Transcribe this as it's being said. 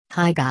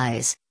Hi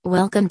guys,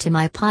 welcome to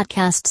my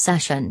podcast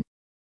session.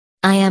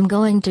 I am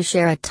going to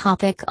share a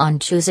topic on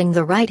choosing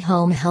the right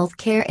home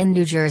healthcare in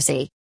New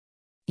Jersey.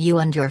 You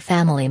and your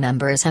family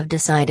members have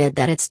decided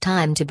that it's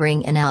time to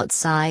bring in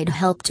outside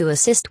help to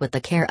assist with the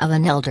care of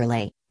an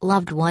elderly,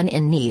 loved one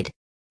in need.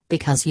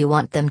 Because you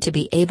want them to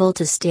be able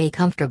to stay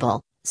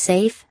comfortable,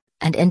 safe,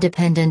 and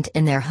independent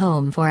in their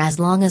home for as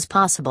long as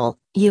possible,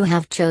 you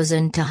have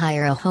chosen to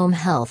hire a home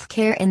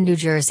healthcare in New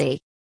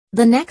Jersey.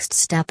 The next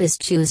step is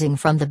choosing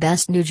from the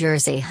best New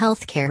Jersey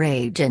healthcare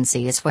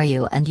agencies for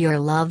you and your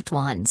loved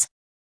ones.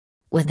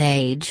 With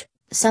age,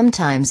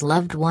 sometimes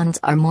loved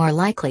ones are more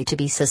likely to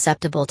be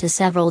susceptible to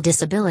several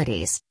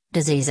disabilities,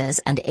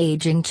 diseases, and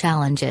aging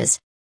challenges.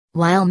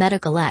 While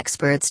medical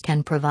experts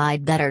can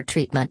provide better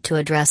treatment to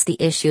address the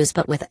issues,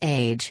 but with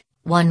age,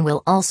 one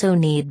will also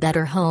need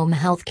better home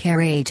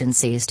healthcare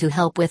agencies to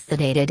help with the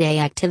day-to-day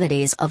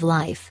activities of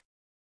life.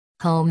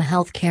 Home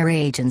healthcare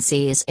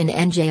agencies in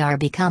NJ are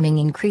becoming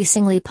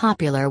increasingly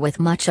popular, with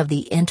much of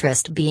the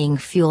interest being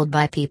fueled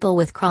by people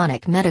with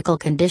chronic medical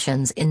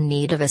conditions in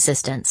need of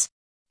assistance.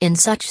 In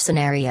such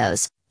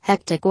scenarios,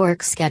 hectic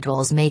work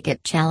schedules make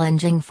it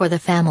challenging for the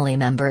family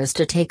members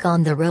to take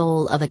on the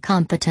role of a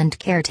competent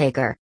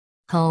caretaker.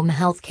 Home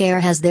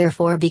healthcare has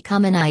therefore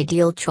become an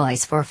ideal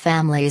choice for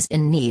families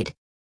in need.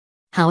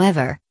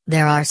 However,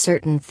 there are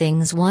certain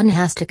things one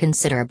has to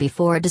consider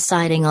before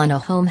deciding on a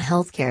home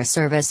healthcare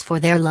service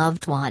for their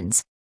loved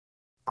ones.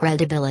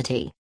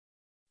 Credibility.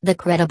 The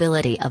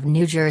credibility of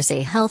New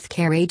Jersey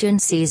healthcare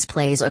agencies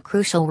plays a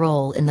crucial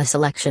role in the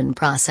selection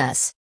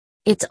process.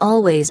 It's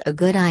always a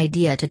good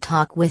idea to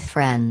talk with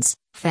friends,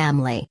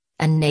 family,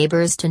 and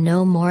neighbors to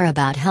know more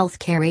about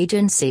healthcare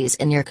agencies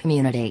in your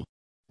community.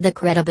 The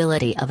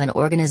credibility of an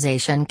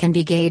organization can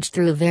be gauged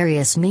through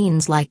various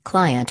means like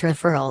client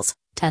referrals,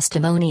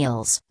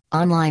 testimonials,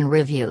 online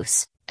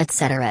reviews,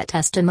 etc.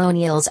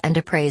 Testimonials and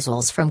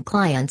appraisals from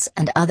clients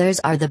and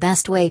others are the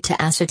best way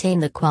to ascertain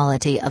the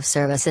quality of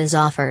services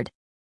offered.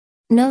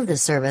 Know the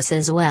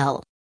services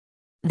well.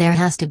 There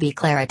has to be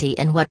clarity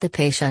in what the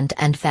patient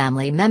and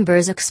family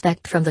members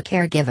expect from the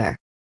caregiver.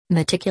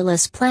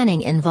 Meticulous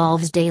planning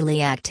involves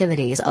daily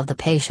activities of the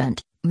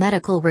patient,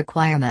 medical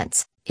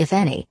requirements, if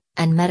any,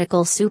 and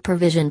medical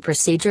supervision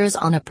procedures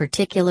on a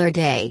particular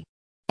day.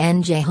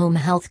 NJ Home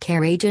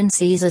Healthcare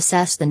agencies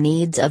assess the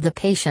needs of the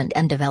patient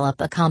and develop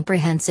a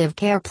comprehensive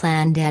care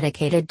plan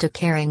dedicated to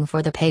caring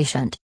for the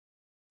patient.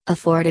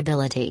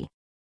 Affordability.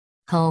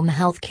 Home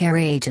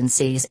healthcare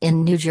agencies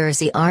in New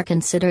Jersey are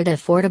considered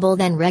affordable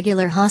than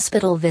regular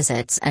hospital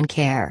visits and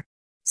care.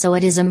 So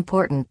it is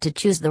important to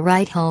choose the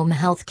right home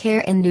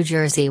healthcare in New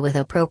Jersey with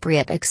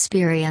appropriate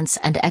experience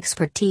and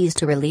expertise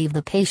to relieve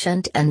the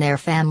patient and their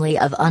family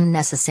of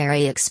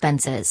unnecessary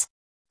expenses.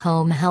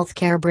 Home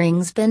healthcare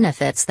brings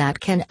benefits that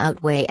can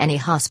outweigh any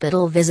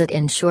hospital visit,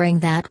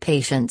 ensuring that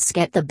patients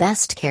get the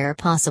best care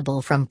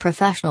possible from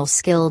professional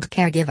skilled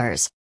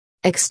caregivers.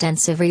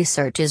 Extensive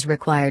research is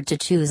required to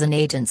choose an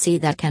agency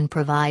that can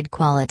provide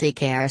quality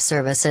care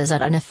services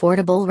at an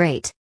affordable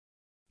rate.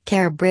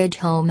 CareBridge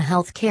Home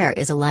Healthcare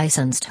is a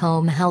licensed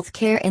home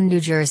healthcare in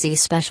New Jersey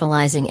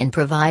specializing in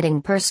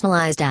providing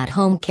personalized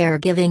at-home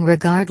caregiving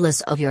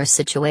regardless of your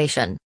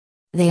situation.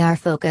 They are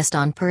focused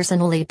on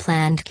personally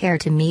planned care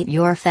to meet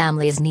your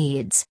family's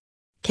needs.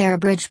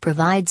 CareBridge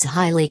provides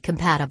highly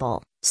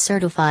compatible,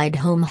 certified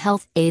home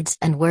health aides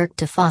and work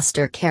to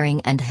foster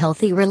caring and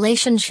healthy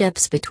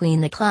relationships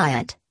between the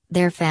client,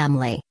 their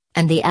family,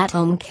 and the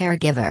at-home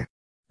caregiver.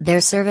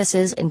 Their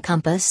services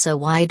encompass a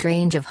wide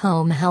range of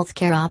home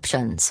healthcare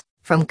options,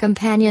 from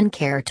companion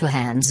care to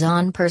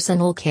hands-on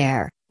personal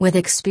care, with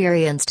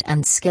experienced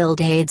and skilled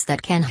aides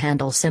that can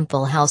handle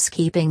simple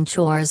housekeeping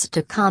chores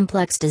to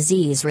complex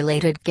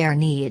disease-related care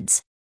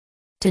needs.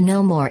 To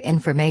know more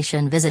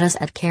information, visit us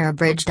at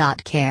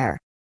carebridge.care.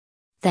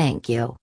 Thank you.